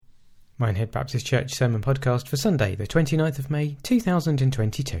Minehead Baptist Church Sermon Podcast for Sunday, the 29th of May,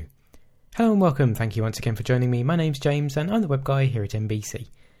 2022. Hello and welcome, thank you once again for joining me. My name's James and I'm the web guy here at MBC.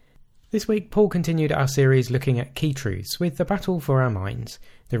 This week, Paul continued our series looking at key truths with the battle for our minds.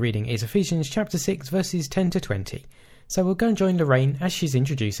 The reading is Ephesians chapter 6 verses 10 to 20. So we'll go and join Lorraine as she's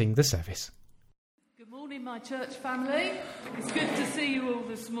introducing the service. Good morning, my church family. It's good to see you all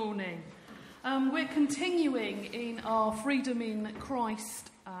this morning. We're continuing in our Freedom in Christ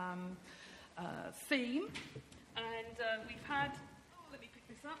theme, and we've had, let me pick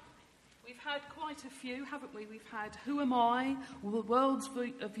this up, we've had quite a few, haven't we? We've had Who Am I, the world's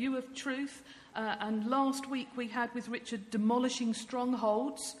view of truth, and last week we had with Richard Demolishing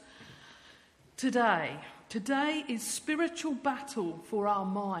Strongholds. Today is spiritual battle for our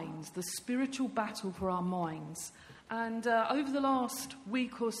minds, the spiritual battle for our minds. And over the last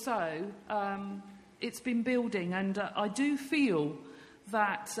week or so, it's been building, and I do feel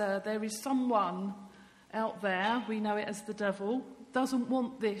that there is someone out there, we know it as the devil, doesn't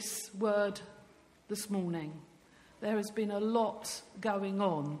want this word this morning. There has been a lot going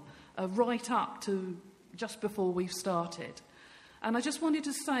on right up to just before we've started. And I just wanted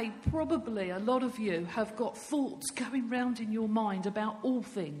to say, probably a lot of you have got thoughts going round in your mind about all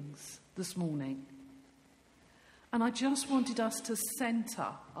things this morning. And I just wanted us to centre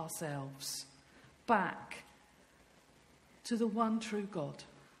ourselves back to the one true God,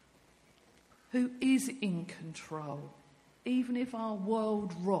 who is in control. Even if our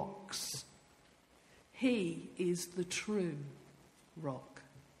world rocks, he is the true rock.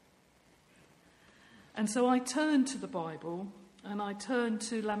 And so I turned to the Bible and I turned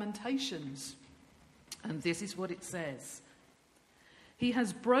to Lamentations. And this is what it says. He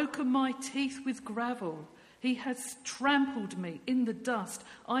has broken my teeth with gravel. He has trampled me in the dust.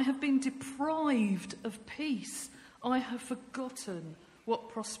 I have been deprived of peace. I have forgotten what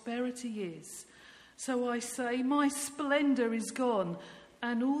prosperity is. So I say, my splendour is gone,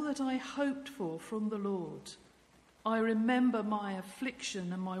 and all that I hoped for from the Lord. I remember my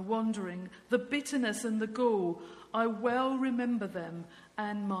affliction and my wandering, the bitterness and the gall. I well remember them,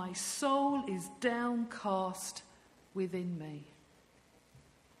 and my soul is downcast within me.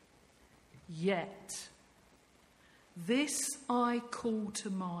 Yet this I call to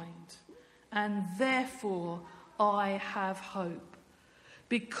mind, and therefore I have hope.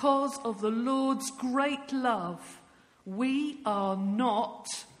 Because of the Lord's great love, we are not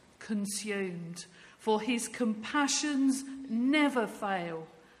consumed, for his compassions never fail.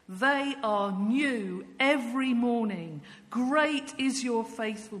 They are new every morning. Great is your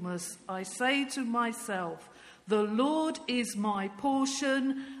faithfulness. I say to myself, the Lord is my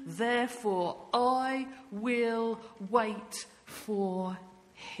portion, therefore I will wait for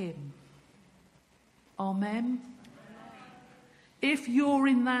him. Amen. If you're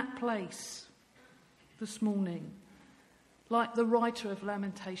in that place this morning, like the writer of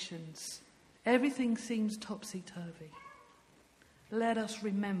Lamentations, everything seems topsy-turvy. Let us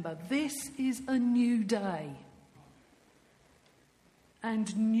remember, this is a new day.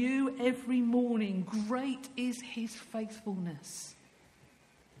 And new every morning, great is his faithfulness.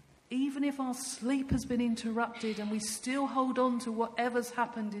 Even if our sleep has been interrupted and we still hold on to whatever's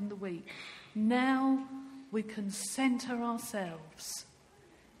happened in the week, now we can centre ourselves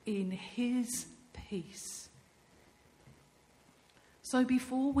in his peace. So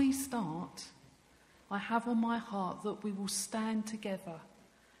before we start, I have on my heart that we will stand together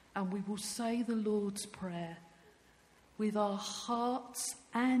and we will say the Lord's Prayer with our hearts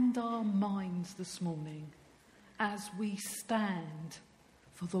and our minds this morning as we stand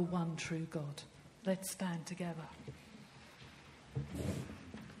for the one true God. Let's stand together.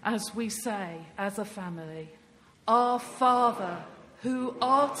 As we say, as a family, Our Father, who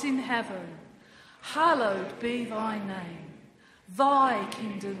art in heaven, hallowed be thy name. Thy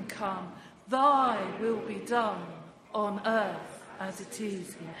kingdom come, thy will be done on earth as it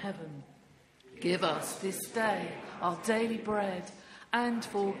is in heaven. Give us this day our daily bread, and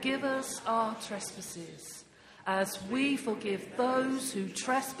forgive us our trespasses, as we forgive those who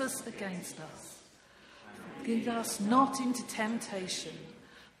trespass against us. Lead us not into temptation,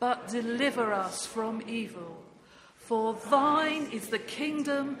 but deliver us from evil. For thine is the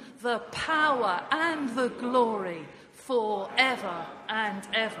kingdom, the power, and the glory, forever and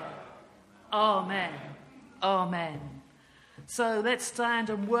ever. Amen. Amen. So let's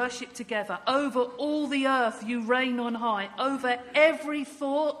stand and worship together. Over all the earth you reign on high, over every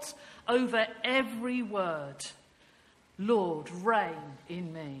thought, over every word. Lord, reign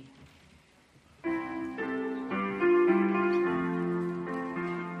in me.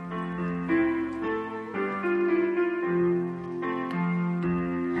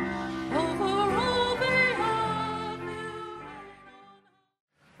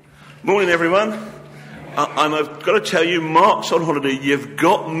 Morning, everyone. I've got to tell you, Mark's on holiday. You've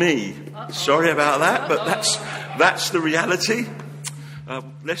got me. Sorry about that, but that's the reality.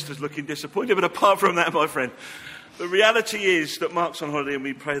 Lester's looking disappointed, but apart from that, my friend, the reality is that Mark's on holiday, and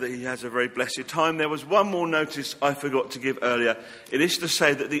we pray that he has a very blessed time. There was one more notice I forgot to give earlier. It is to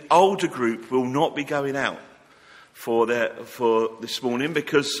say that the older group will not be going out for this morning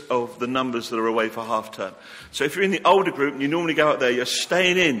because of the numbers that are away for half term. So if you're in the older group and you normally go out there, you're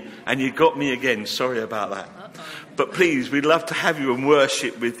staying in, and you got me again. Sorry about that. But please, we'd love to have you and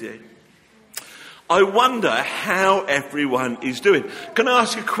worship with you. I wonder how everyone is doing. Can I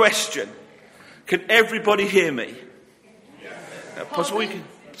ask a question? Can everybody hear me? Possible?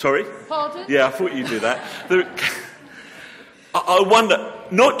 Sorry? Pardon? Yeah, I thought you'd do that. I wonder,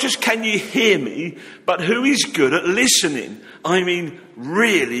 not just can you hear me, but who is good at listening? I mean,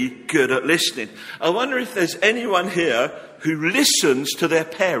 really good at listening. I wonder if there's anyone here who listens to their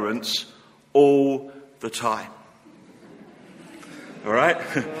parents all the time. All right?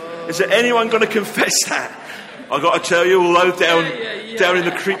 Is there anyone going to confess that? I've got to tell you, although down in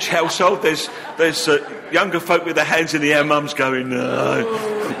the Creech household, there's younger folk with their hands in the air, mum's going, no.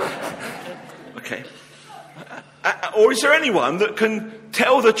 Okay. Or is there anyone that can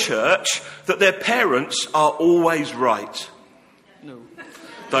tell the church that their parents are always right? No.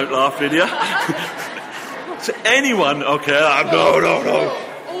 Don't laugh, Lydia. So anyone? Okay, no.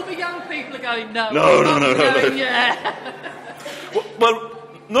 All the young people are going, no. No. Yeah. Well,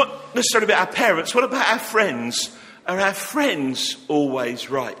 not necessarily about our parents. What about our friends? Are our friends always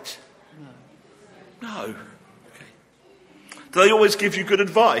right? No. Okay. Do they always give you good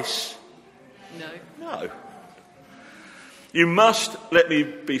advice? No. You must, let me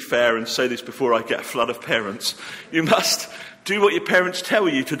be fair and say this before I get a flood of parents, you must do what your parents tell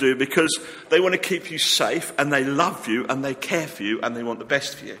you to do because they want to keep you safe and they love you and they care for you and they want the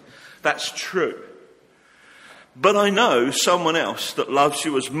best for you. That's true. But I know someone else that loves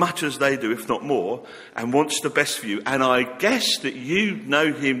you as much as they do, if not more, and wants the best for you. And I guess that you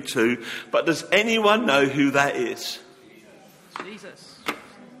know him too. But does anyone know who that is? Jesus.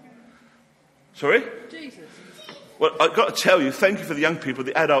 Sorry? Jesus. Well, I've got to tell you, thank you for the young people.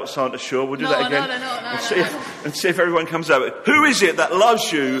 The adults aren't sure. We'll do that again. And see if everyone comes over. Who is it that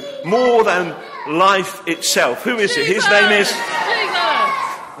loves you more than life itself? Who is it? His name is?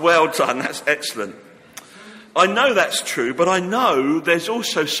 Jesus. Well done. That's excellent. I know that's true, but I know there's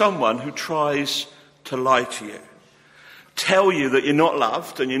also someone who tries to lie to you. Tell you that you're not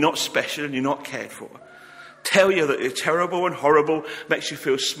loved and you're not special and you're not cared for. Tell you that you're terrible and horrible, makes you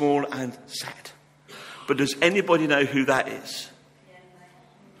feel small and sad. But does anybody know who that is?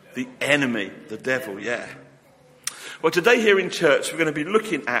 The enemy, the devil, yeah. Well, today here in church, we're going to be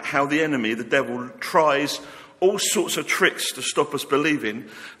looking at how the enemy, the devil, tries all sorts of tricks to stop us believing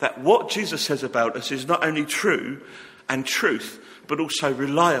that what Jesus says about us is not only true and truth, but also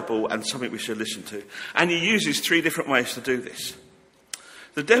reliable and something we should listen to. And he uses 3 different ways to do this.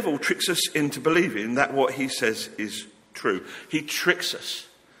 The devil tricks us into believing that what he says is true. He tricks us.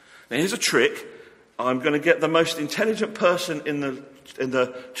 Now, here's a trick. I'm going to get the most intelligent person in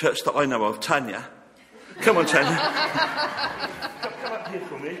the church that I know of, Tanya. Come on, Tanya. Come up here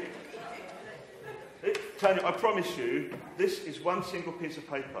for me. Tanya, I promise you, this is one single piece of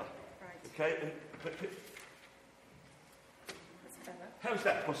paper. Okay? How is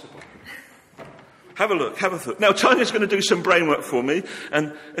that possible? Have a look. Now, Tanya's going to do some brain work for me,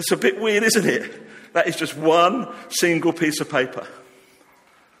 and it's a bit weird, isn't it? That is just one single piece of paper.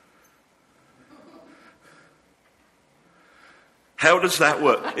 How does that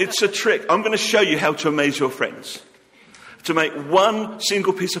work? It's a trick. I'm going to show you how to amaze your friends. To make one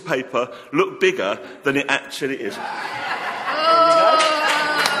single piece of paper look bigger than it actually is.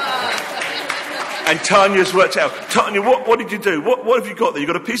 And Tanya's worked out. Tanya, what did you do? What have you got there?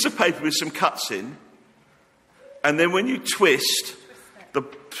 You've got a piece of paper with some cuts in. And then when you twist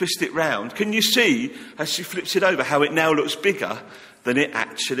it round, can you see, as she flips it over, how it now looks bigger than it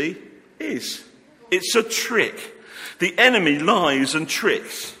actually is? It's a trick. The enemy lies and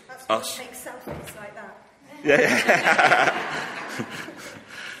tricks us. Take selfies like that. Yeah.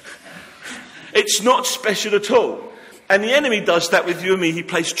 It's not special at all. And the enemy does that with you and me. He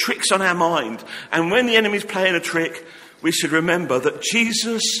plays tricks on our mind. And when the enemy's playing a trick, we should remember that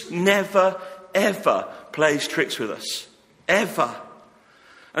Jesus never, ever plays tricks with us. Ever.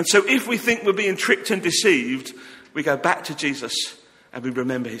 And so if we think we're being tricked and deceived, we go back to Jesus and we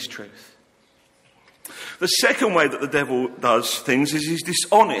remember his truth. The second way that the devil does things is he's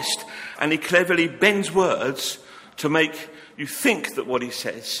dishonest and he cleverly bends words to make you think that what he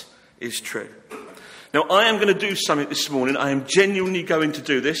says is true. Now, I am going to do something this morning. I am genuinely going to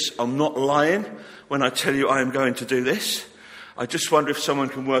do this. I'm not lying when I tell you I am going to do this. I just wonder if someone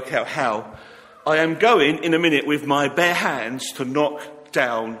can work out how. I am going in a minute with my bare hands to knock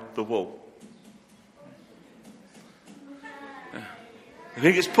down the wall. You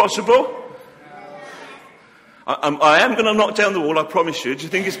think it's possible? I am going to knock down the wall, I promise you. Do you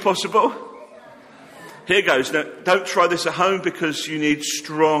think it's possible? Here goes. Now, don't try this at home because you need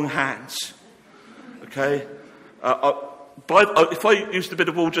strong hands. Okay? If I used a bit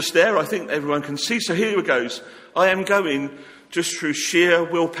of wall just there, I think everyone can see. So here it goes. I am going just through sheer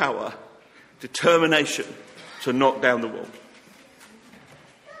willpower, determination to knock down the wall.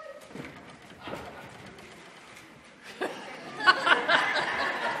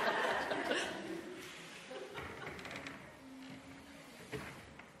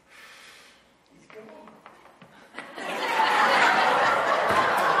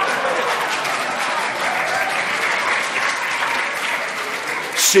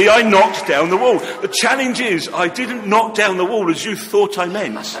 See, I knocked down the wall. The challenge is, I didn't knock down the wall as you thought I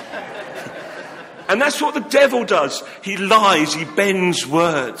meant. And that's what the devil does. He lies, he bends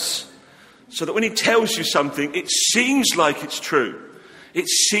words. So that when he tells you something, it seems like it's true. It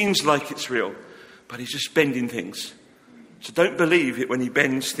seems like it's real. But he's just bending things. So don't believe it when he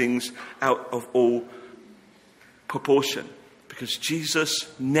bends things out of all proportion. Because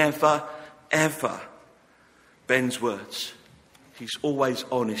Jesus never, ever bends words. He's always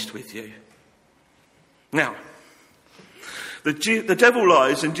honest with you. Now, the devil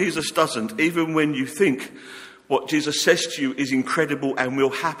lies and Jesus doesn't, even when you think what Jesus says to you is incredible and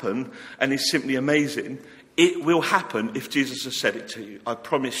will happen and is simply amazing. It will happen if Jesus has said it to you. I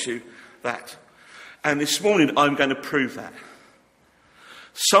promise you that. And this morning I'm going to prove that.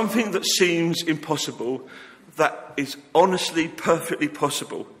 Something that seems impossible, that is honestly perfectly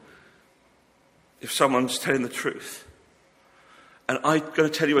possible if someone's telling the truth. And I'm going to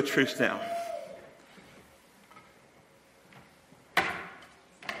tell you a truth now.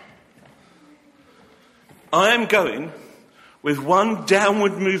 I am going with one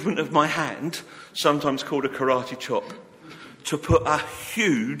downward movement of my hand, sometimes called a karate chop, to put a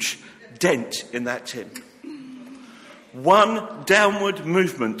huge dent in that tin. One downward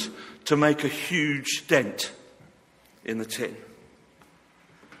movement to make a huge dent in the tin.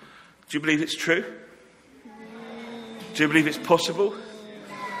 Do you believe it's true? Do you believe it's possible? Do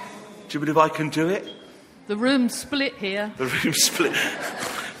you believe I can do it? The room's split here. The room's split.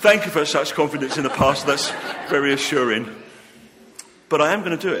 Thank you for such confidence in the past. That's very assuring. But I am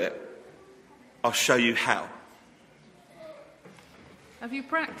going to do it. I'll show you how. Have you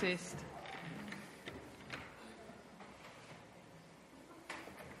practiced?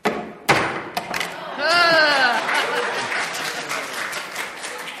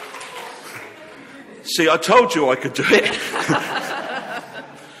 See, I told you I could do it.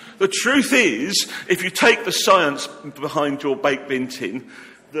 The truth is, if you take the science behind your baked bin tin,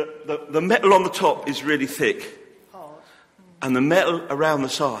 the metal on the top is really thick. And the metal around the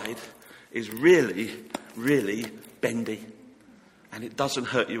side is really, really bendy. And it doesn't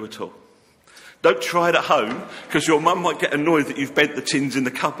hurt you at all. Don't try it at home, because your mum might get annoyed that you've bent the tins in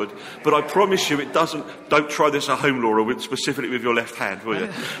the cupboard. But I promise you it doesn't. Don't try this at home, Laura, specifically with your left hand, will you?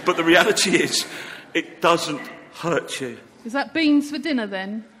 But the reality is, it doesn't hurt you. Is that beans for dinner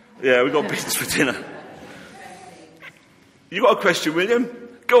then? Yeah, we've got beans for dinner. You got a question, William?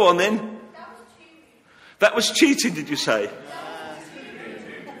 Go on then. That was cheating, did you say?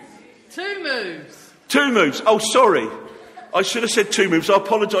 2 moves. 2 moves. Oh, sorry. I should have said 2 moves. I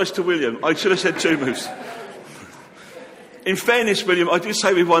apologise to William. I should have said 2 moves. In fairness, William, I do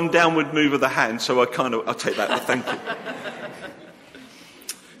say with one downward move of the hand, so I'll take that. Thank you.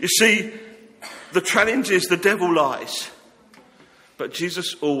 You see, the challenge is the devil lies, but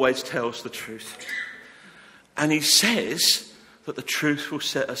Jesus always tells the truth. And he says that the truth will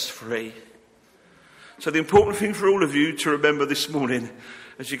set us free. So the important thing for all of you to remember this morning,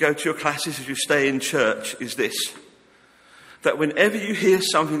 as you go to your classes, as you stay in church, is this. That whenever you hear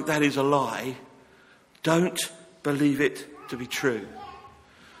something that is a lie, don't believe it to be true.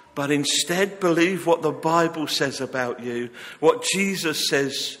 But instead believe what the Bible says about you, what Jesus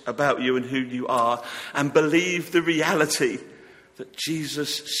says about you and who you are, and believe the reality that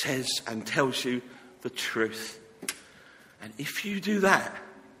Jesus says and tells you the truth. And if you do that,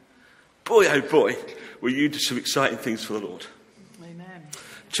 boy oh boy, will you do some exciting things for the Lord. Amen.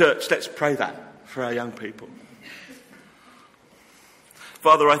 Church, let's pray that for our young people.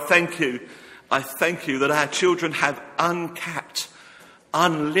 Father, I thank you that our children have uncapped,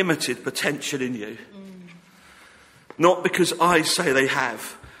 unlimited potential in you. Not because I say they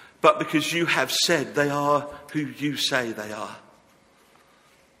have, but because you have said they are who you say they are.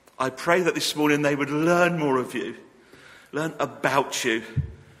 I pray that this morning they would learn more of you, learn about you,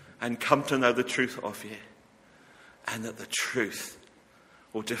 and come to know the truth of you. And that the truth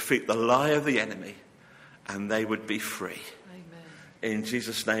will defeat the lie of the enemy and they would be free. Amen. In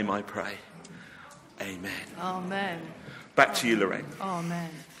Jesus' name I pray. Amen. Amen. Back to you, Lorraine.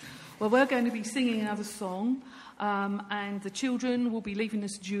 Amen. Well, we're going to be singing another song, and the children will be leaving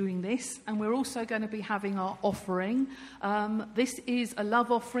us during this, and we're also going to be having our offering. This is a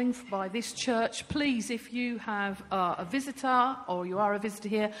love offering by this church. Please, if you have a visitor or you are a visitor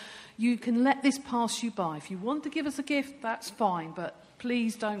here, you can let this pass you by. If you want to give us a gift, that's fine, but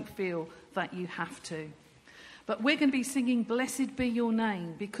please don't feel that you have to. But we're going to be singing Blessed Be Your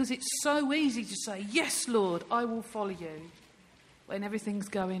Name, because it's so easy to say, yes, Lord, I will follow you, when everything's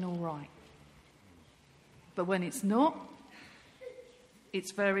going all right. But when it's not,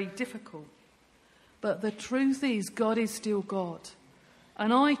 it's very difficult. But the truth is, God is still God.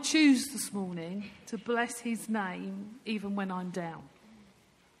 And I choose this morning to bless his name even when I'm down.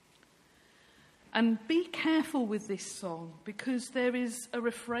 And be careful with this song, because there is a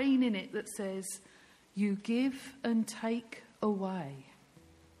refrain in it that says, you give and take away.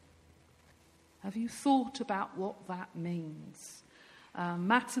 Have you thought about what that means?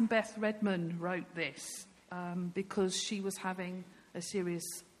 Matt and Beth Redman wrote this because she was having a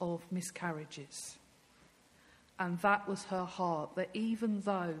series of miscarriages. And that was her heart, that even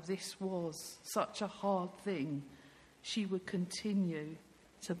though this was such a hard thing, she would continue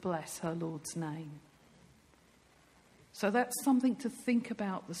to bless her Lord's name. So that's something to think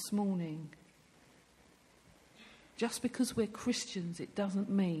about this morning. Just because we're Christians, it doesn't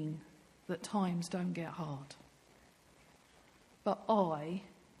mean that times don't get hard. But I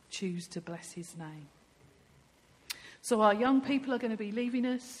choose to bless his name. So our young people are going to be leaving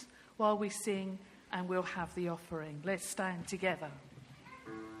us while we sing, and we'll have the offering. Let's stand together.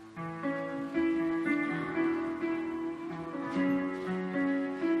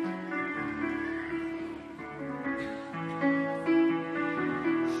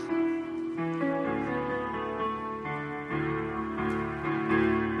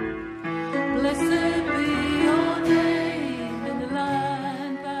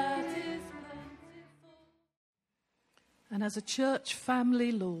 And as a church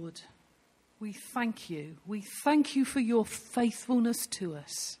family, Lord, we thank you. We thank you for your faithfulness to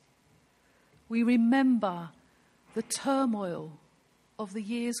us. We remember the turmoil of the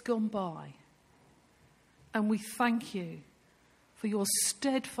years gone by. And we thank you for your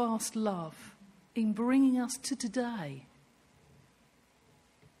steadfast love in bringing us to today.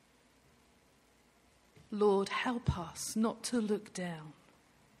 Lord, help us not to look down,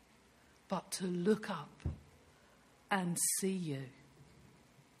 but to look up and see you.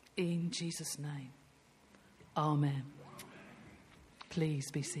 In Jesus' name. Amen.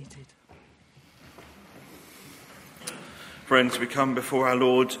 Please be seated. Friends, we come before our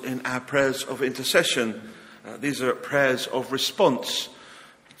Lord in our prayers of intercession. These are prayers of response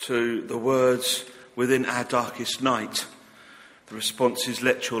to the words within our darkest night. The response is,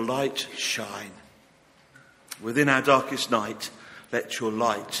 let your light shine. Within our darkest night, let your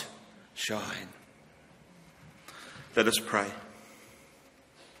light shine. Let us pray.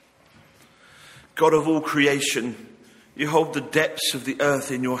 God of all creation, you hold the depths of the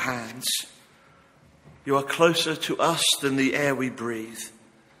earth in your hands. You are closer to us than the air we breathe.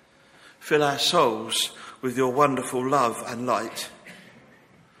 Fill our souls with your wonderful love and light.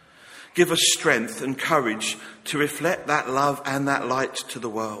 Give us strength and courage to reflect that love and that light to the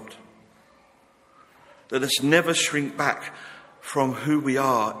world. Let us never shrink back from who we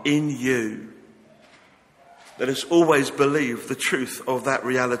are in you. Let us always believe the truth of that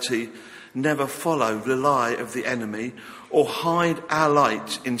reality, never follow the lie of the enemy or hide our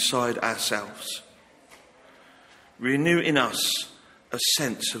light inside ourselves. Renew in us a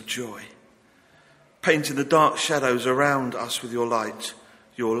sense of joy, painting the dark shadows around us with your light,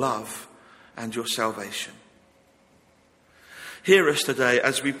 your love and your salvation. Hear us today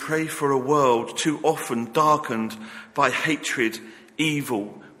as we pray for a world too often darkened by hatred,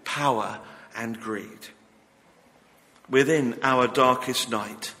 evil, power and greed. Within our darkest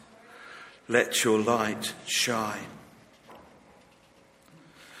night, let your light shine.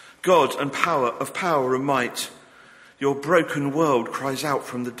 God and power and might, your broken world cries out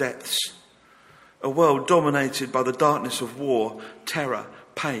from the depths. A world dominated by the darkness of war, terror,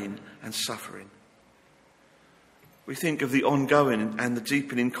 pain and suffering. We think of the ongoing and the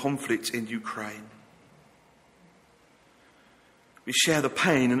deepening conflict in Ukraine. We share the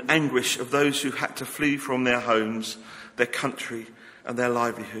pain and anguish of those who had to flee from their homes, their country and their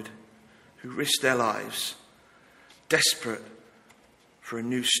livelihood, who risk their lives, desperate for a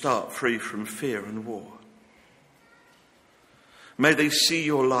new start, free from fear and war. May they see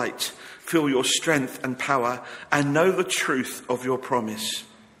your light, feel your strength and power, and know the truth of your promise,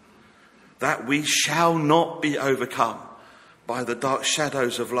 that we shall not be overcome by the dark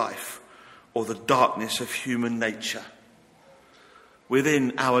shadows of life or the darkness of human nature.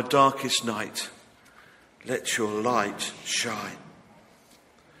 Within our darkest night, let your light shine.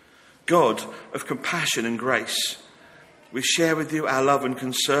 God of compassion and grace, we share with you our love and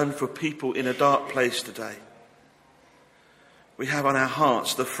concern for people in a dark place today. We have on our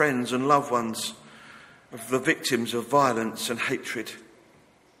hearts the friends and loved ones of the victims of violence and hatred.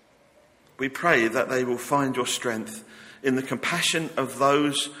 We pray that they will find your strength in the compassion of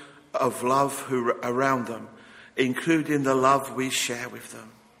those of love who are around them, including the love we share with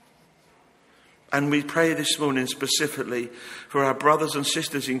them. And we pray this morning specifically for our brothers and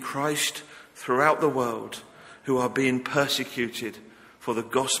sisters in Christ throughout the world who are being persecuted for the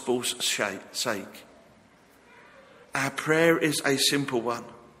gospel's sake. Our prayer is a simple one.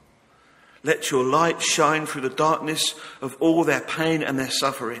 Let your light shine through the darkness of all their pain and their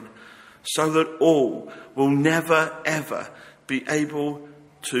suffering, so that all will never ever be able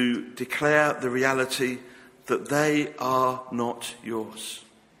to declare the reality that they are not yours.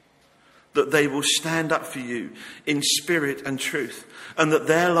 That they will stand up for you in spirit and truth, and that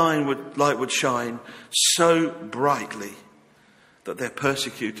their light would shine so brightly that their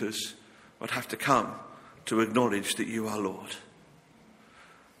persecutors would have to come to acknowledge that you are Lord.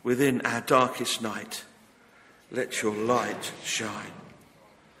 Within our darkest night, let your light shine.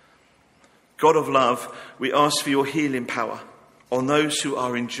 God of love, we ask for your healing power on those who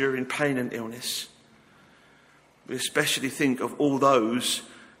are enduring pain and illness. We especially think of all those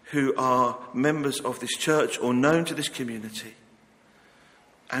who are members of this church or known to this community,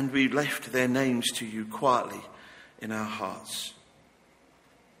 and we left their names to you quietly in our hearts.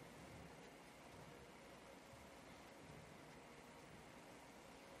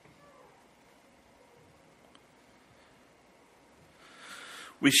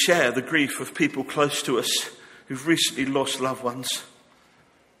 We share the grief of people close to us who've recently lost loved ones.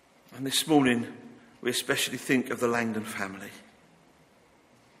 And this morning, we especially think of the Langdon family.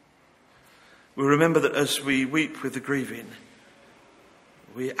 We remember that as we weep with the grieving,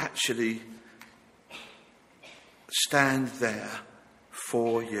 we actually stand there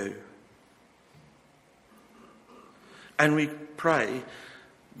for you. And we pray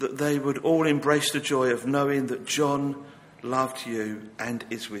that they would all embrace the joy of knowing that John loved you and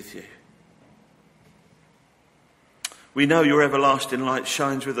is with you. We know your everlasting light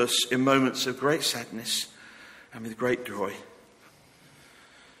shines with us in moments of great sadness and with great joy.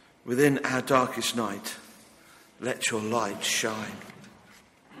 Within our darkest night, let your light shine.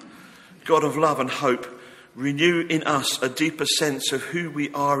 God of love and hope, renew in us a deeper sense of who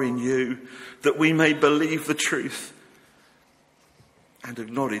we are in you, that we may believe the truth and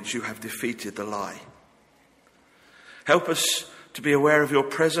acknowledge you have defeated the lie. Help us to be aware of your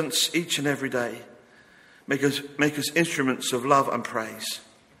presence each and every day. Make us instruments of love and praise.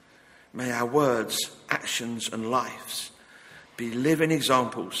 May our words, actions and lives be living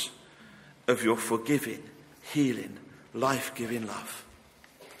examples of your forgiving, healing, life-giving love.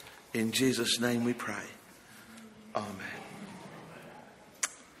 In Jesus' name we pray. Amen.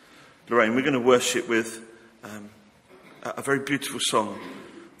 Lorraine, we're going to worship with a very beautiful song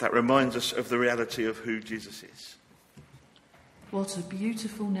that reminds us of the reality of who Jesus is. What a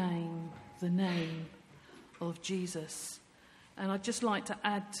beautiful name, the name of Jesus. And I'd just like to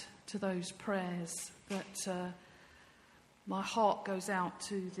add to those prayers that my heart goes out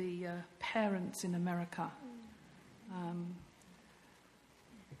to the parents in America.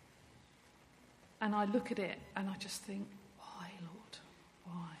 And I look at it and I just think, why, Lord?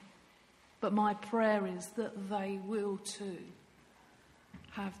 Why? But my prayer is that they will too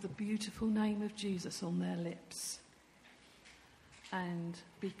have the beautiful name of Jesus on their lips and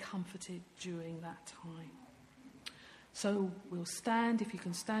be comforted during that time. So we'll stand. If you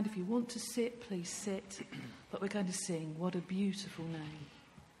can stand, if you want to sit, please sit. But we're going to sing, What a Beautiful Name.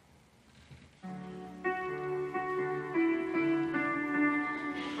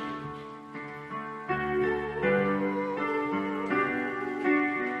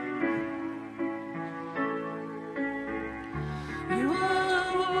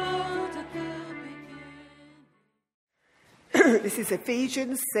 This is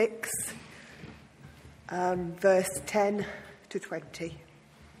Ephesians 6, verse 10 to 20.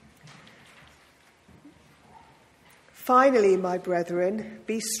 Finally, my brethren,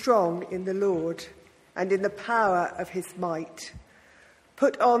 be strong in the Lord and in the power of his might.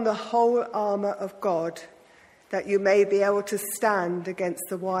 Put on the whole armour of God, that you may be able to stand against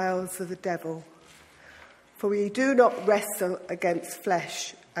the wiles of the devil. For we do not wrestle against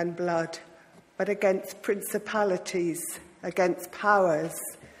flesh and blood, but against principalities, against powers,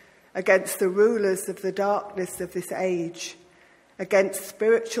 against the rulers of the darkness of this age, against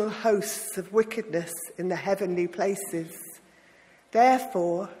spiritual hosts of wickedness in the heavenly places.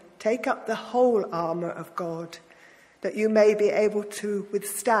 Therefore, take up the whole armour of God, that you may be able to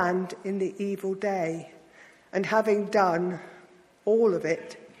withstand in the evil day, and having done all of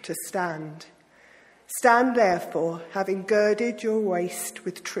it, to stand. Stand therefore, having girded your waist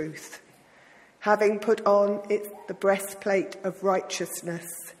with truth, having put on it the breastplate of righteousness,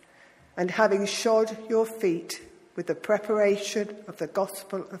 and having shod your feet with the preparation of the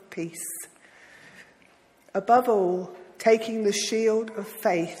gospel of peace. Above all, taking the shield of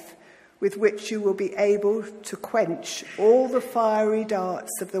faith, with which you will be able to quench all the fiery darts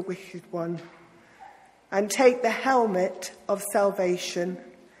of the wicked one, and take the helmet of salvation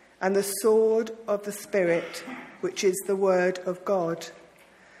and the sword of the Spirit, which is the word of God,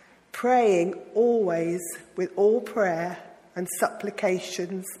 praying always with all prayer and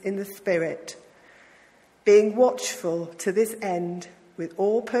supplications in the Spirit, being watchful to this end with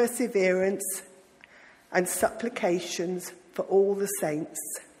all perseverance and supplications for all the saints.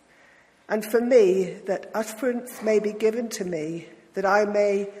 And for me, that utterance may be given to me, that I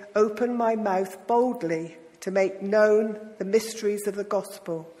may open my mouth boldly to make known the mysteries of the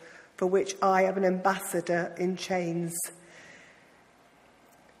gospel, for which I am an ambassador in chains,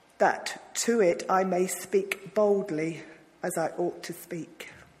 that to it I may speak boldly as I ought to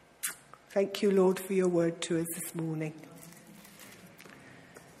speak. Thank you, Lord, for your word to us this morning.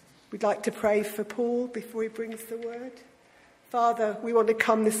 We'd like to pray for Paul before he brings the word. Father, we want to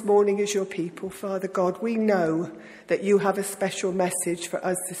come this morning as your people. Father God, we know that you have a special message for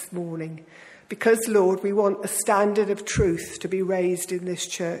us this morning. Because, Lord, we want a standard of truth to be raised in this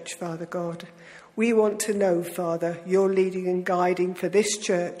church, Father God. We want to know, Father, your leading and guiding for this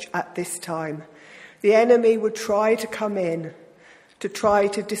church at this time. The enemy would try to come in to try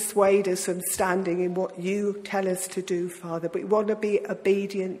to dissuade us from standing in what you tell us to do, Father. But we want to be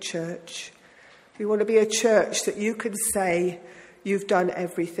obedient church. We want to be a church that you can say, you've done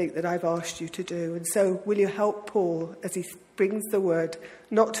everything that I've asked you to do. And so will you help Paul as he brings the word,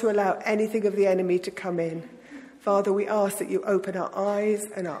 not to allow anything of the enemy to come in. Father, we ask that you open our eyes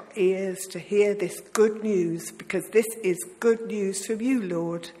and our ears to hear this good news, because this is good news from you,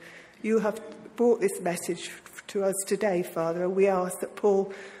 Lord. You have brought this message to us today, Father, and we ask that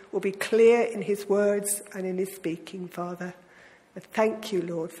Paul will be clear in his words and in his speaking, Father. And thank you,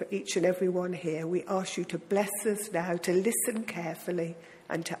 Lord, for each and every one here. We ask you to bless us now, to listen carefully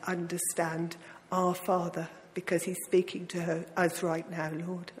and to understand our Father, because he's speaking to us right now,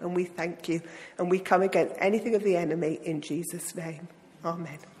 Lord. And we thank you. And we come against anything of the enemy in Jesus' name.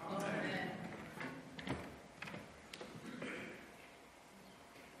 Amen. Amen.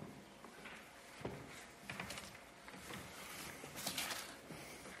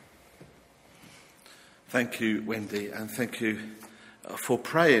 Thank you, Wendy, and thank you for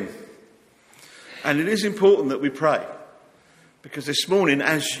praying. And it is important that we pray, because this morning,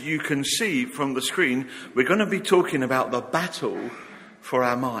 as you can see from the screen, we're going to be talking about the battle for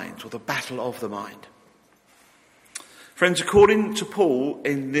our minds, or the battle of the mind. Friends, according to Paul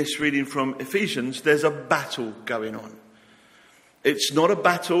in this reading from Ephesians, there's a battle going on. It's not a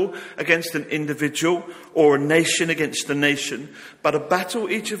battle against an individual or a nation against a nation, but a battle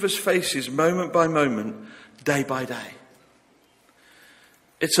each of us faces moment by moment, day by day.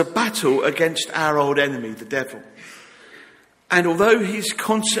 It's a battle against our old enemy, the devil. And although he's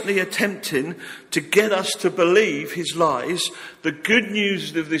constantly attempting to get us to believe his lies, the good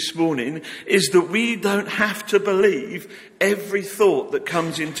news of this morning is that we don't have to believe every thought that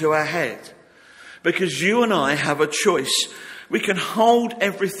comes into our head. Because you and I have a choice. We can hold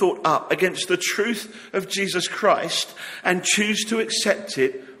every thought up against the truth of Jesus Christ and choose to accept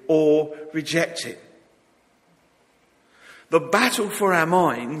it or reject it. The battle for our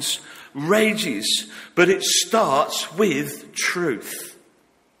minds rages, but it starts with truth.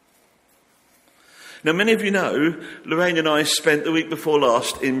 Now, many of you know, Lorraine and I spent the week before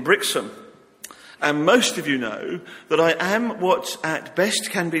last in Brixham. And most of you know that I am what at best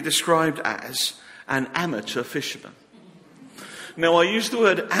can be described as an amateur fisherman. Now, I use the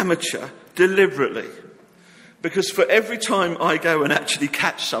word amateur deliberately, because for every time I go and actually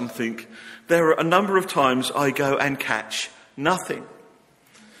catch something, there are a number of times I go and catch nothing.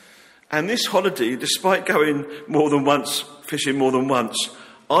 And this holiday, despite going more than once, fishing more than once,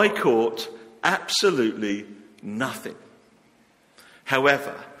 I caught absolutely nothing.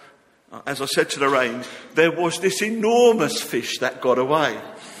 However, as I said to Lorraine, there was this enormous fish that got away.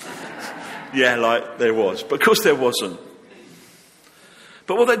 Yeah, like there was. But of course there wasn't.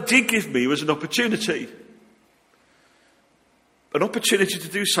 But what that did give me was an opportunity. An opportunity to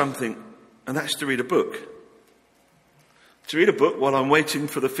do something, and that's to read a book. To read a book while I'm waiting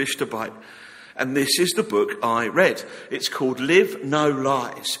for the fish to bite. And this is the book I read. It's called Live No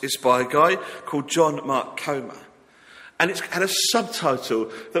Lies. It's by a guy called John McCabe. And it's had a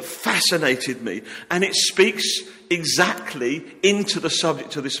subtitle that fascinated me. And it speaks exactly into the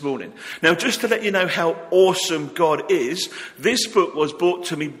subject of this morning. Now, just to let you know how awesome God is, this book was brought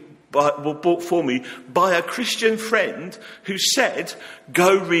for me by a Christian friend who said,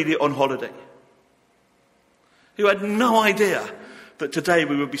 go read it on holiday. Who had no idea that today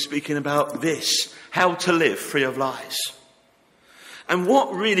we would be speaking about this, how to live free of lies. And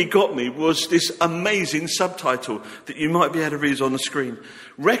what really got me was this amazing subtitle that you might be able to read on the screen.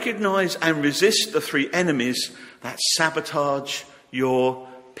 Recognise and resist the three enemies that sabotage your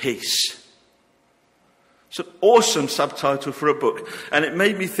peace. It's an awesome subtitle for a book. And it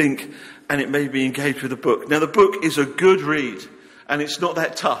made me think, and it made me engage with the book. Now, the book is a good read. And it's not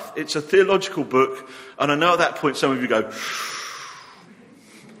that tough. It's a theological book. And I know at that point some of you go...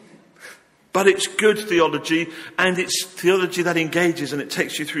 But it's good theology, and it's theology that engages and it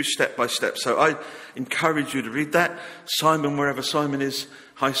takes you through step by step. So I encourage you to read that. Simon, wherever Simon is,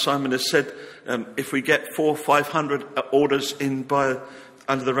 hi Simon, has said if we get 400 or 500 orders in by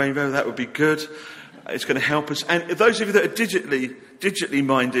Under the Rainbow, that would be good. It's going to help us. And those of you that are digitally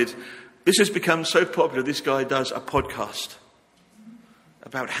minded, this has become so popular, this guy does a podcast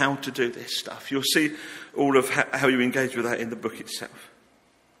about how to do this stuff. You'll see all of how you engage with that in the book itself.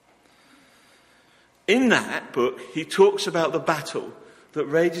 In that book, he talks about the battle that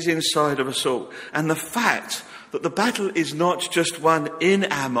rages inside of us all, and the fact that the battle is not just one in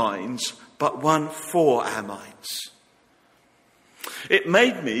our minds, but one for our minds. It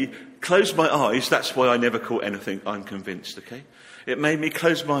made me close my eyes. That's why I never call anything I'm convinced, okay? It made me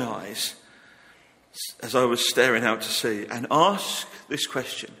close my eyes as I was staring out to sea and ask this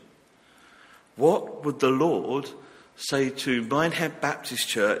question. What would the Lord say to Minehead Baptist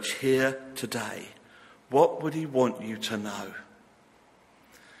Church here today? What would he want you to know?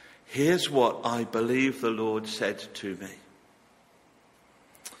 Here's what I believe the Lord said to me.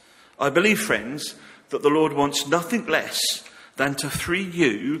 I believe, friends, that the Lord wants nothing less than to free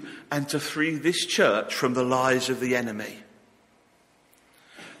you and to free this church from the lies of the enemy.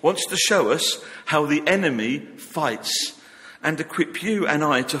 Wants to show us how the enemy fights and equip you and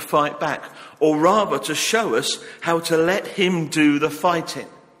I to fight back, or rather to show us how to let him do the fighting.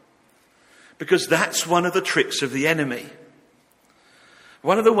 Because that's one of the tricks of the enemy.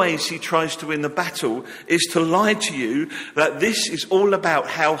 One of the ways he tries to win the battle is to lie to you that this is all about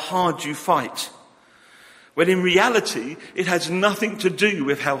how hard you fight. When in reality, it has nothing to do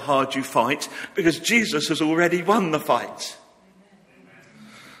with how hard you fight, because Jesus has already won the fight.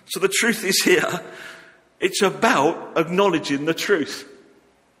 So the truth is here, it's about acknowledging the truth.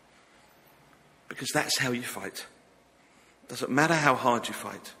 Because that's how you fight. It doesn't matter how hard you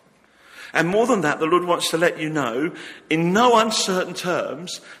fight. And more than that, the Lord wants to let you know, in no uncertain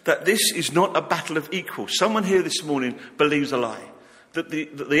terms, that this is not a battle of equals. Someone here this morning believes a lie. That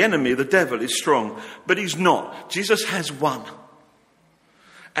the enemy, the devil, is strong. But he's not. Jesus has won.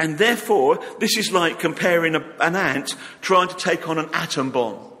 And therefore, this is like comparing an ant trying to take on an atom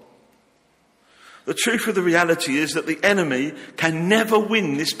bomb. The truth of the reality is that the enemy can never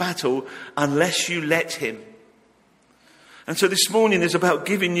win this battle unless you let him. And so this morning is about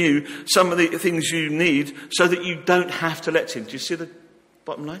giving you some of the things you need so that you don't have to let him. Do you see the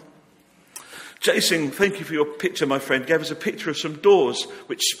bottom line? Jason, thank you for your picture, my friend. Gave us a picture of some doors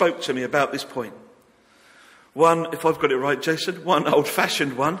which spoke to me about this point. One, if I've got it right, Jason, one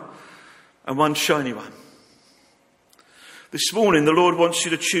old-fashioned one and one shiny one. This morning, the Lord wants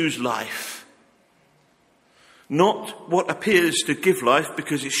you to choose life. Not what appears to give life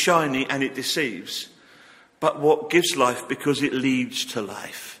because it's shiny and it deceives, but what gives life because it leads to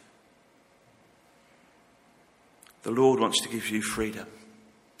life. The Lord wants to give you freedom.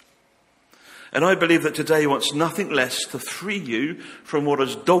 And I believe that today he wants nothing less to free you from what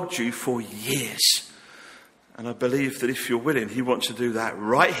has dogged you for years. And I believe that if you're willing, he wants to do that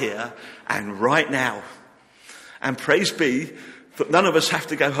right here and right now. And praise be that none of us have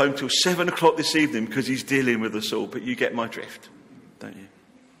to go home till 7 o'clock this evening because he's dealing with us all. But you get my drift, don't you?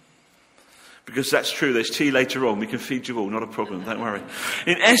 Because that's true. There's tea later on. We can feed you all. Not a problem. Don't worry.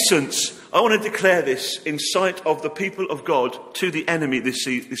 In essence, I want to declare this in sight of the people of God to the enemy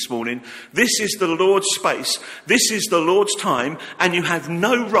this morning. This is the Lord's space. This is the Lord's time. And you have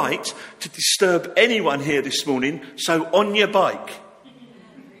no right to disturb anyone here this morning. So on your bike.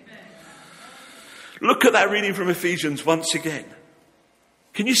 Look at that reading from Ephesians once again.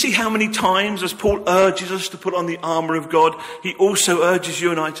 Can you see how many times, as Paul urges us to put on the armour of God, he also urges you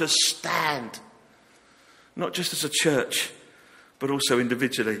and I to stand. Not just as a church, but also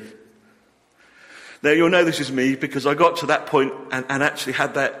individually. Now, you'll know this is me because I got to that point and actually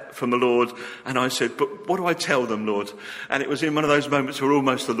had that from the Lord. And I said, but what do I tell them, Lord? And it was in one of those moments where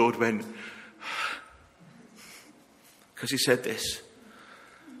almost the Lord went, because he said this.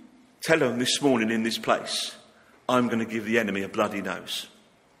 Tell them this morning in this place, I'm going to give the enemy a bloody nose.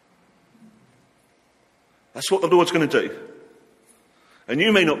 That's what the Lord's going to do. And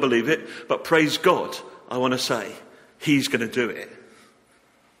you may not believe it, but praise God, I want to say, he's going to do it.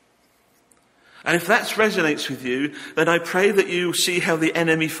 And if that resonates with you, then I pray that you see how the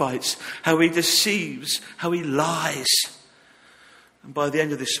enemy fights, how he deceives, how he lies. And by the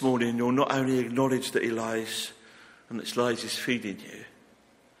end of this morning, you'll not only acknowledge that he lies and that lies is feeding you,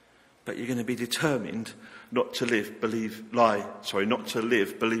 but you're going to be determined not to live believing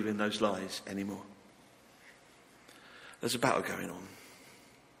those lies anymore. There's a battle going on.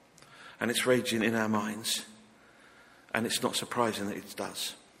 And it's raging in our minds. And it's not surprising that it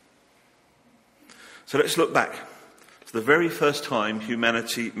does. So let's look back to the very first time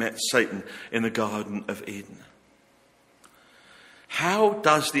humanity met Satan in the Garden of Eden. How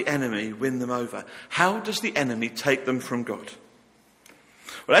does the enemy win them over? How does the enemy take them from God?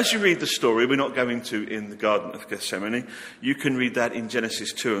 Well, as you read the story, we're not going to in the Garden of Gethsemane. You can read that in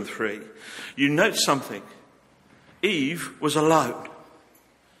Genesis 2 and 3. You note something. Eve was alone.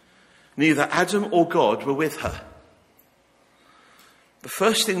 Neither Adam or God were with her. The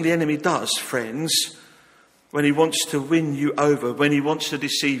first thing the enemy does, friends, when he wants to win you over, when he wants to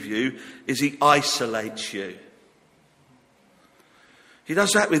deceive you, is he isolates you. He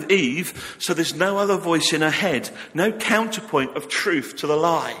does that with Eve, so there's no other voice in her head, no counterpoint of truth to the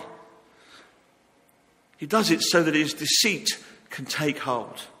lie. He does it so that his deceit can take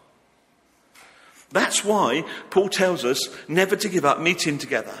hold. That's why Paul tells us never to give up meeting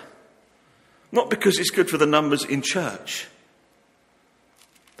together. Not because it's good for the numbers in church.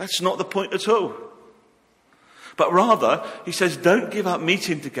 That's not the point at all. But rather, he says, don't give up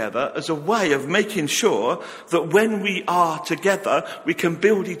meeting together as a way of making sure that when we are together, we can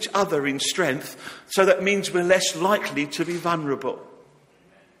build each other in strength. So that means we're less likely to be vulnerable.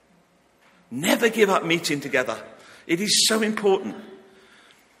 Never give up meeting together. It is so important.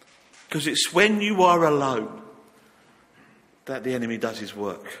 Because it's when you are alone that the enemy does his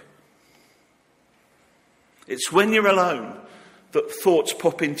work. It's when you're alone that thoughts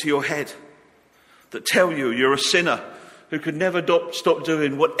pop into your head that tell you you're a sinner who could never stop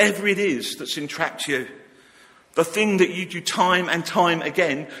doing whatever it is that's entrapped you. The thing that you do time and time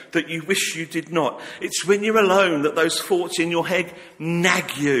again that you wish you did not. It's when you're alone that those thoughts in your head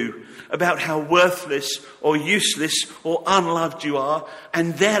nag you about how worthless or useless or unloved you are,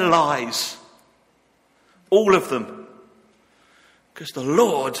 and they're lies. All of them. Because the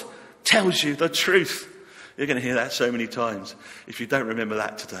Lord tells you the truth. You're going to hear that so many times if you don't remember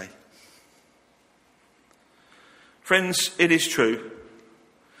that today. Friends, it is true.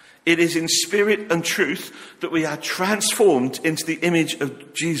 It is in spirit and truth that we are transformed into the image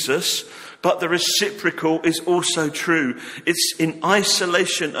of Jesus, but the reciprocal is also true. It's in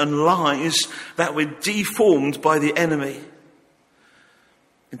isolation and lies that we're deformed by the enemy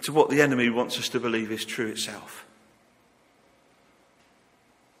into what the enemy wants us to believe is true itself.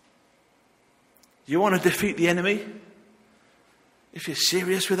 You want to defeat the enemy? If you're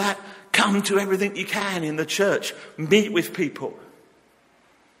serious with that, come to everything you can in the church. Meet with people.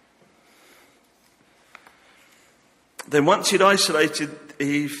 Then once he'd isolated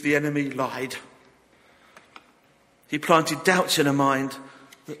Eve, the enemy lied. He planted doubts in her mind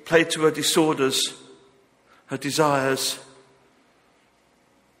that played to her disorders, her desires,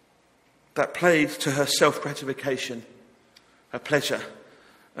 that played to her self-gratification, her pleasure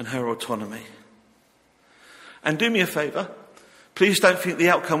and her autonomy. And do me a favour, please don't think the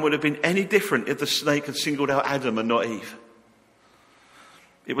outcome would have been any different if the snake had singled out Adam and not Eve.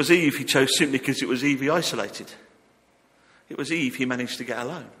 It was Eve he chose simply because it was Eve he isolated. It was Eve he managed to get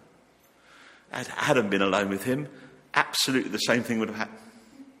alone. Had Adam been alone with him, absolutely the same thing would have happened.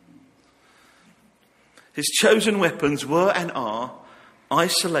 His chosen weapons were and are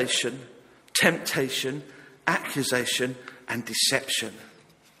isolation, temptation, accusation, and deception.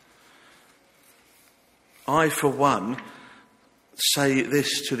 I, for one, say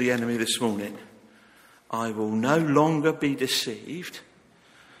this to the enemy this morning. I will no longer be deceived.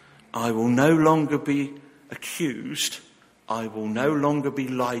 I will no longer be accused. I will no longer be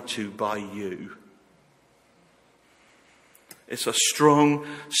lied to by you. It's a strong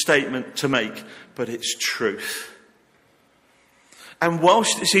statement to make, but it's truth. And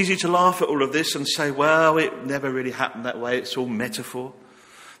whilst it's easy to laugh at all of this and say, well, it never really happened that way, it's all metaphor,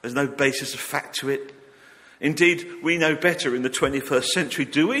 there's no basis of fact to it. Indeed, we know better in the 21st century,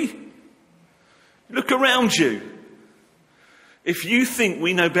 do we? Look around you. If you think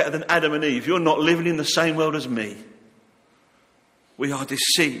we know better than Adam and Eve, you're not living in the same world as me. We are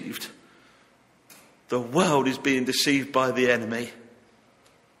deceived. The world is being deceived by the enemy.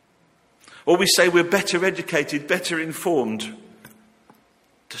 Or we say we're better educated, better informed.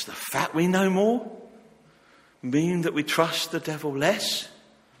 Does the fact we know more mean that we trust the devil less?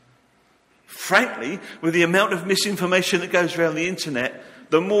 Frankly, with the amount of misinformation that goes around the internet,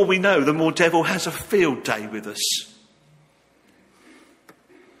 the more we know, the more devil has a field day with us.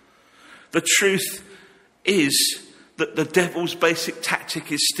 The truth is that the devil's basic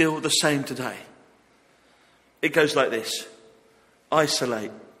tactic is still the same today. It goes like this: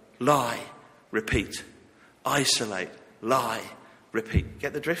 isolate, lie, repeat. Isolate, lie, repeat.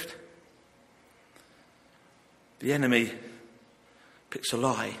 Get the drift? The enemy picks a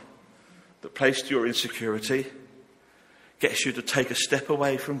lie that plays to your insecurity, gets you to take a step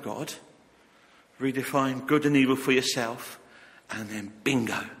away from God, redefine good and evil for yourself, and then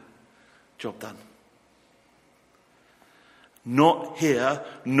bingo, job done. Not here,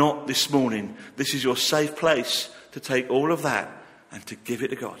 not this morning. This is your safe place to take all of that and to give it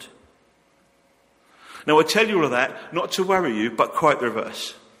to God. Now, I tell you all of that not to worry you, but quite the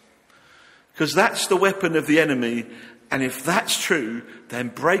reverse. Because that's the weapon of the enemy. And if that's true, then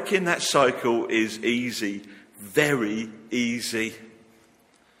breaking that cycle is easy. Very easy.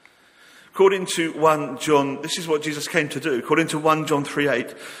 According to 1 John, this is what Jesus came to do. According to 1 John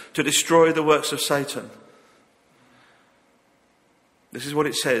 3:8, to destroy the works of Satan. This is what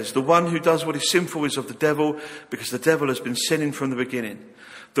it says: the one who does what is sinful is of the devil, because the devil has been sinning from the beginning.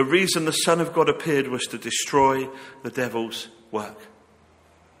 The reason the Son of God appeared was to destroy the devil's work.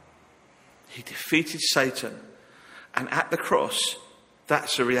 He defeated Satan, and at the cross,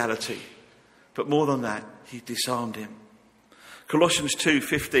 that's a reality. But more than that, he disarmed him. Colossians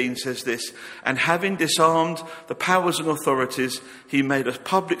 2:15 says this: and having disarmed the powers and authorities, he made a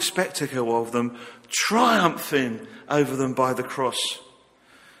public spectacle of them, triumphing over them by the cross.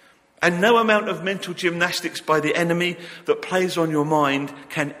 And no amount of mental gymnastics by the enemy that plays on your mind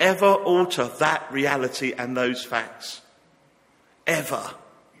can ever alter that reality and those facts. Ever.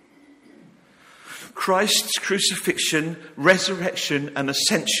 Christ's crucifixion, resurrection and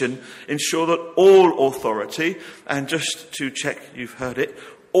ascension ensure that all authority, and just to check you've heard it,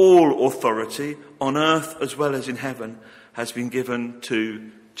 all authority on earth as well as in heaven has been given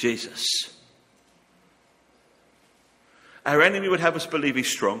to Jesus. Our enemy would have us believe he's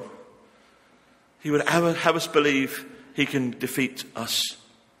strong. He would have us believe he can defeat us.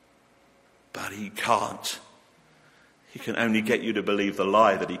 But he can't. He can only get you to believe the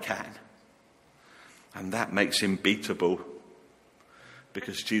lie that he can. And that makes him beatable,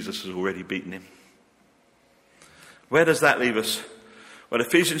 because Jesus has already beaten him. Where does that leave us? Well,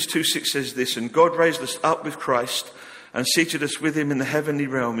 Ephesians 2:6 says this: and God raised us up with Christ and seated us with him in the heavenly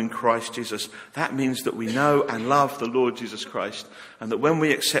realm in Christ Jesus. That means that we know and love the Lord Jesus Christ, and that when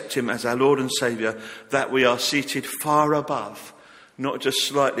we accept him as our Lord and Saviour, that we are seated far above, not just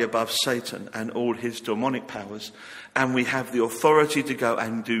slightly above Satan and all his demonic powers, and we have the authority to go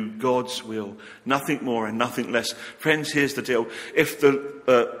and do God's will. Nothing more and nothing less. Friends, here's the deal. If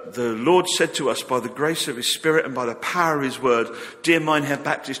the Lord said to us by the grace of his Spirit and by the power of his word, dear Minehead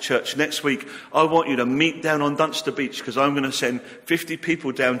Baptist Church, next week I want you to meet down on Dunster Beach, because I'm going to send 50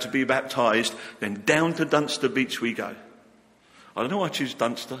 people down to be baptised, then down to Dunster Beach we go. I don't know why I choose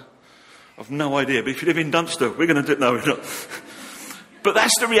Dunster. I've no idea. But if you live in Dunster, we're going to do it. No, we're not. But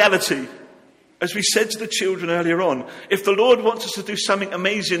that's the reality. As we said to the children earlier on, if the Lord wants us to do something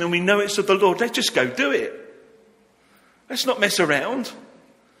amazing and we know it's of the Lord, let's just go do it. Let's not mess around.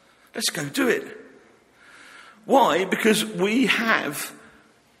 Let's go do it. Why? Because we have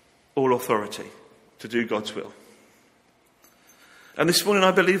all authority to do God's will. And this morning I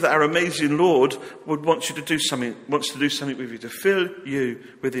believe that our amazing Lord wants to do something with you, to fill you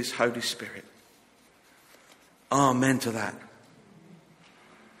with his Holy Spirit. Amen to that.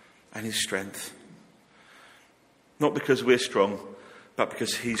 And his strength. Not because we're strong, but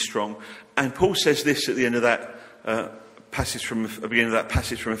because he's strong. And Paul says this at the end of that passage from the beginning of that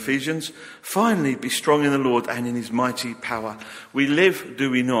passage from Ephesians. Finally, be strong in the Lord and in his mighty power. We live,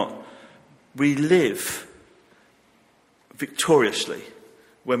 do we not? We live victoriously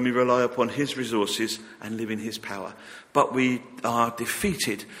when we rely upon his resources and live in his power. But we are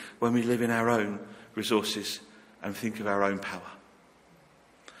defeated when we live in our own resources and think of our own power.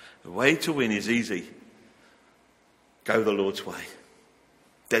 The way to win is easy. Go the Lord's way.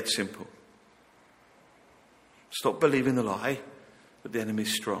 Dead simple. Stop believing the lie that the enemy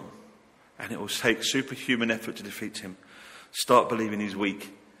is strong and it will take superhuman effort to defeat him. Start believing he's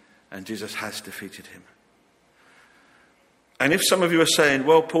weak and Jesus has defeated him. And if some of you are saying,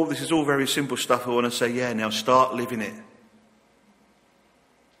 well, Paul, this is all very simple stuff, I want to say, yeah, now start living it.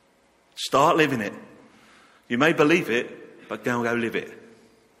 Start living it. You may believe it, but go live it.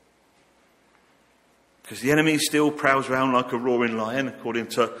 Because the enemy still prowls around like a roaring lion, according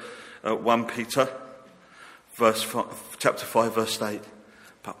to 1 Peter, chapter 5, verse 8.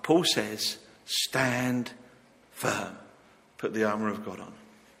 But Paul says, stand firm. Put the armour of God on.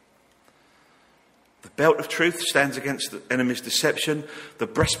 The belt of truth stands against the enemy's deception. The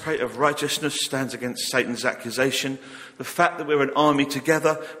breastplate of righteousness stands against Satan's accusation. The fact that we're an army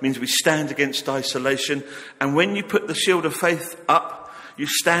together means we stand against isolation. And when you put the shield of faith up, you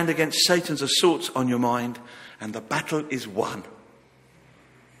stand against Satan's assaults on your mind, and the battle is won.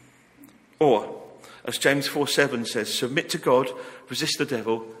 Or, as James 4:7 says, submit to God, resist the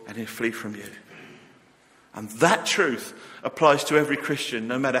devil, and he'll flee from you. And that truth applies to every Christian,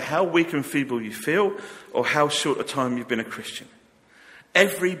 no matter how weak and feeble you feel or how short a time you've been a Christian.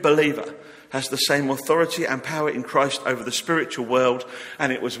 Every believer has the same authority and power in Christ over the spiritual world,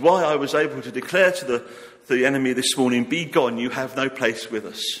 and it was why I was able to declare to the enemy this morning, be gone, you have no place with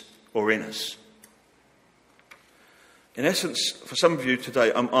us or in us. In essence, for some of you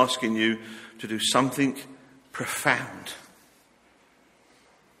today, I'm asking you to do something profound.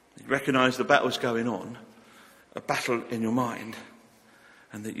 You recognise the battle's going on, a battle in your mind,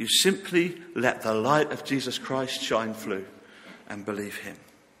 and that you simply let the light of Jesus Christ shine through and believe him.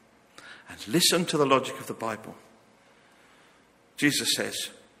 And listen to the logic of the Bible. Jesus says,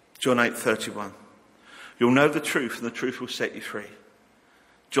 John 8:31, you'll know the truth and the truth will set you free.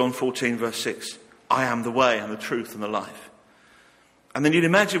 John 14 verse 6, I am the way and the truth and the life. And then you'd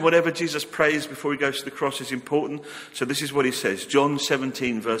imagine whatever Jesus prays before he goes to the cross is important. So this is what he says. John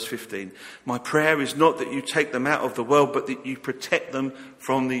 17 verse 15. My prayer is not that you take them out of the world, but that you protect them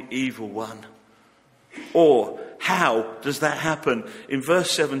from the evil one. Or how does that happen? In verse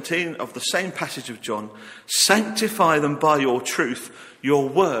 17 of the same passage of John, sanctify them by your truth. Your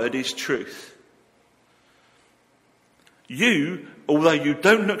word is truth. You, although you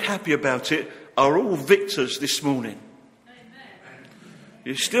don't look happy about it, are all victors this morning.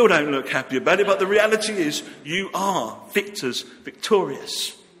 You still don't look happy about it, but the reality is you are victors,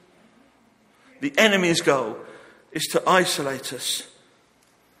 victorious. The enemy's goal is to isolate us.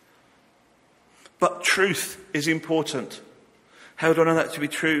 But truth is important. How do I know that to be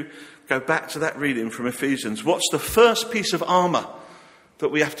true? Go back to that reading from Ephesians. What's the first piece of armour that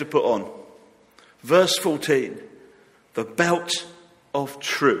we have to put on? Verse 14, the belt of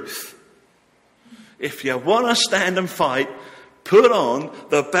truth. If you want to stand and fight, put on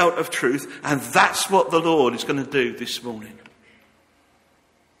the belt of truth, and that's what the Lord is going to do this morning.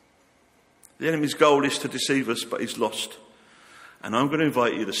 The enemy's goal is to deceive us, but he's lost. And I'm going to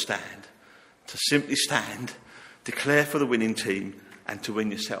invite you to stand, to simply stand, declare for the winning team, and to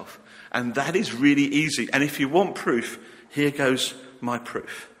win yourself. And that is really easy. And if you want proof, here goes my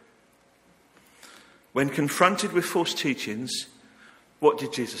proof. When confronted with false teachings, what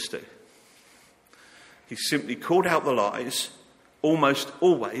did Jesus do? He simply called out the lies, almost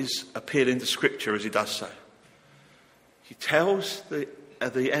always appealing to Scripture as he does so. He tells the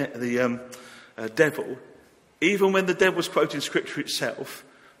devil, even when the devil was quoting Scripture itself,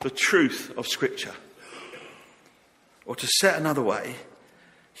 the truth of Scripture. Or to say it another way,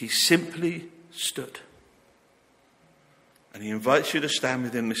 he simply stood. And he invites you to stand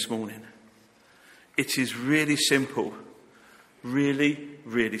with him this morning. It is really simple. Really,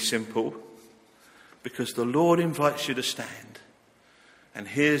 really simple. Because the Lord invites you to stand. And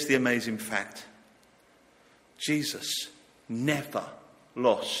here's the amazing fact. Jesus never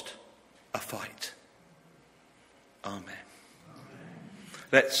lost a fight. Amen.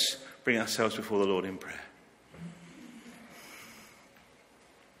 Let's bring ourselves before the Lord in prayer.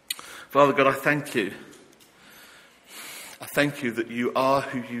 Father God, I thank you. I thank you that you are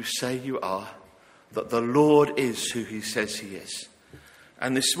who you say you are, that the Lord is who he says he is.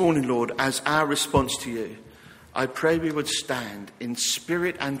 And this morning, Lord, as our response to you, I pray we would stand in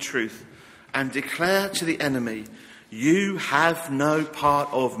spirit and truth and declare to the enemy, You have no part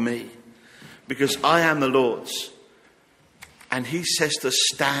of me, because I am the Lord's. And he says to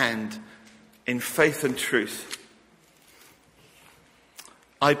stand in faith and truth.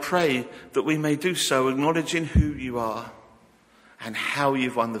 I pray that we may do so, acknowledging who you are and how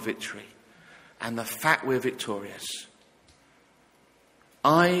you've won the victory and the fact we're victorious.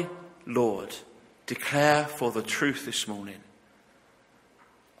 I, Lord, declare for the truth this morning.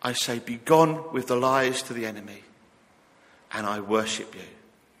 I say, be gone with the lies to the enemy, and I worship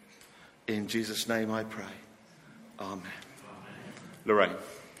you. In Jesus' name I pray. Amen. Lorraine.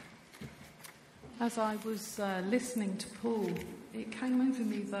 As I was listening to Paul, it came over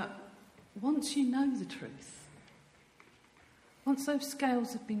me that once you know the truth, once those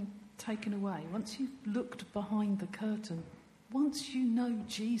scales have been taken away, once you've looked behind the curtain, once you know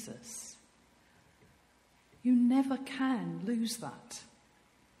Jesus, you never can lose that.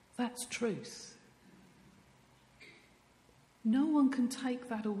 That's truth. No one can take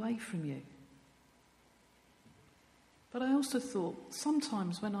that away from you. But I also thought,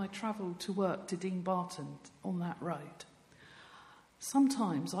 sometimes when I travel to work to Dean Barton on that road,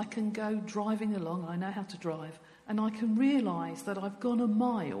 sometimes I can go driving along, I know how to drive, and I can realise that I've gone a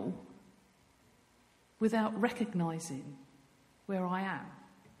mile without recognising where I am.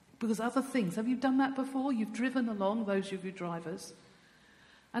 Because other things, have you done that before? You've driven along, those of you drivers,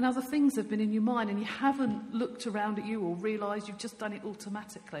 and other things have been in your mind and you haven't looked around at you or realised you've just done it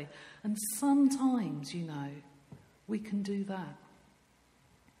automatically. And sometimes, you know, we can do that.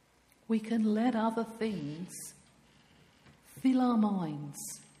 We can let other things fill our minds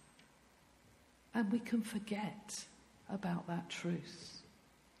and we can forget about that truth.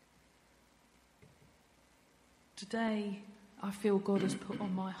 Today, I feel God has put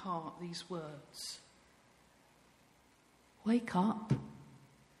on my heart these words. Wake up.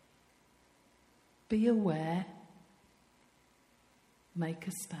 Be aware. Make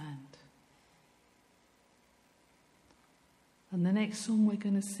a stand. And the next song we're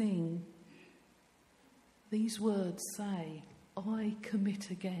going to sing, these words say, I commit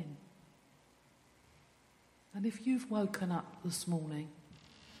again. And if you've woken up this morning,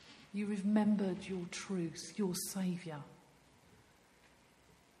 you remembered your truth, your Saviour,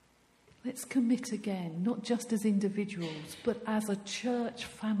 let's commit again, not just as individuals, but as a church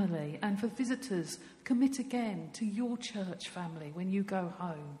family. And for visitors, commit again to your church family when you go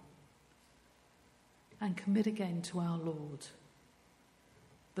home. And commit again to our Lord,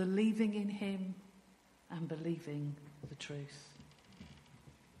 believing in him and believing the truth.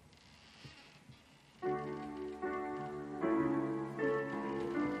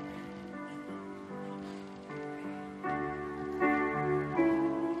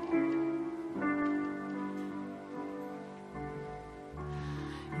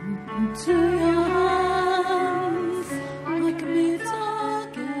 To your hands I commit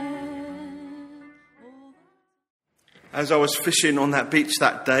again. As I was fishing on that beach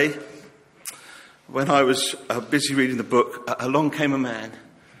that day, when I was busy reading the book, along came a man.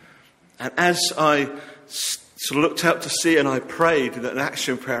 And as I sort of looked out to sea and I prayed, an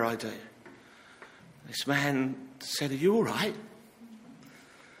action prayer I do, this man said, "Are you all right?"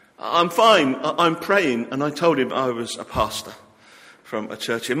 "I'm fine, I'm praying." And I told him I was a pastor from a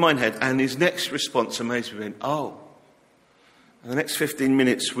church in Minehead. And his next response amazed me. "Oh." And the next 15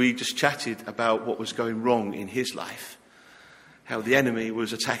 minutes we just chatted about what was going wrong in his life, how the enemy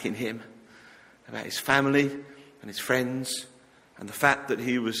was attacking him, about his family and his friends, and the fact that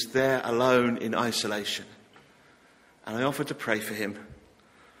he was there alone in isolation. And I offered to pray for him,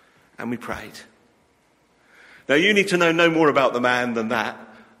 and we prayed. Now, you need to know no more about the man than that.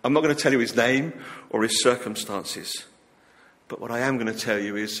 I'm not going to tell you his name or his circumstances. But what I am going to tell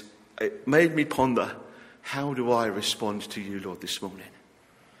you is, it made me ponder, how do I respond to you, Lord, this morning?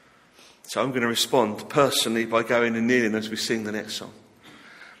 So I'm going to respond personally by going and kneeling as we sing the next song.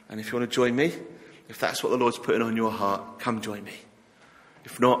 And if you want to join me, if that's what the Lord's putting on your heart, come join me.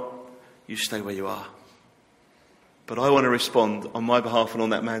 If not, you stay where you are. But I want to respond on my behalf and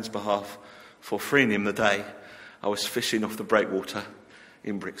on that man's behalf for freeing him the day I was fishing off the breakwater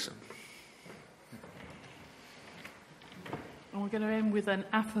in Brixham. And we're going to end with an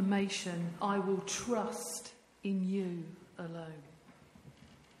affirmation. I will trust in you alone.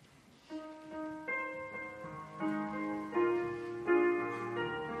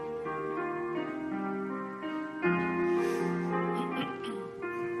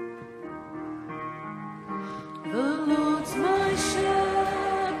 The Lord's my shepherd.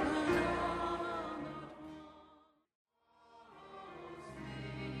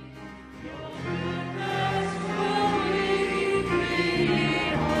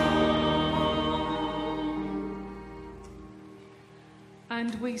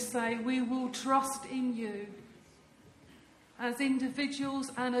 And we say we will trust in you. As individuals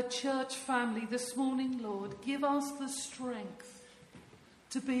and a church family this morning, Lord, give us the strength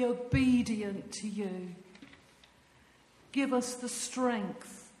to be obedient to you. Give us the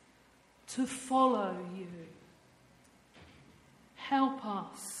strength to follow you. Help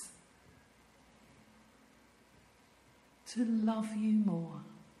us to love you more,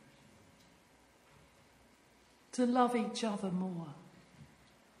 to love each other more.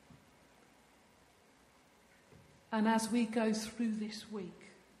 And as we go through this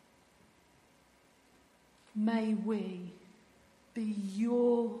week, may we be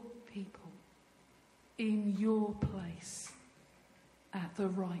your people in your place at the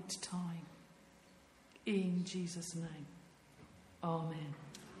right time. In Jesus' name, amen.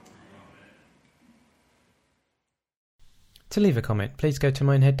 To leave a comment, please go to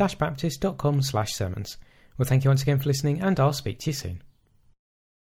minehead-baptist.com/sermons. Well, thank you once again for listening, and I'll speak to you soon.